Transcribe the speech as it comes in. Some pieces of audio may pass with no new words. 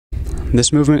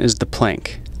This movement is the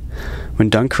plank. When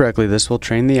done correctly, this will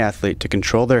train the athlete to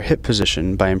control their hip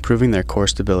position by improving their core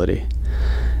stability.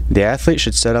 The athlete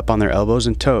should set up on their elbows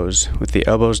and toes, with the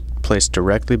elbows placed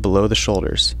directly below the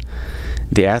shoulders.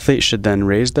 The athlete should then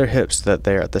raise their hips so that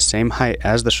they are at the same height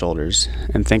as the shoulders,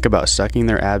 and think about sucking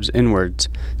their abs inwards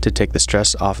to take the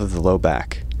stress off of the low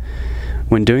back.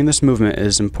 When doing this movement, it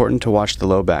is important to watch the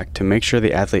low back to make sure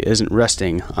the athlete isn't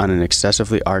resting on an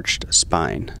excessively arched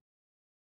spine.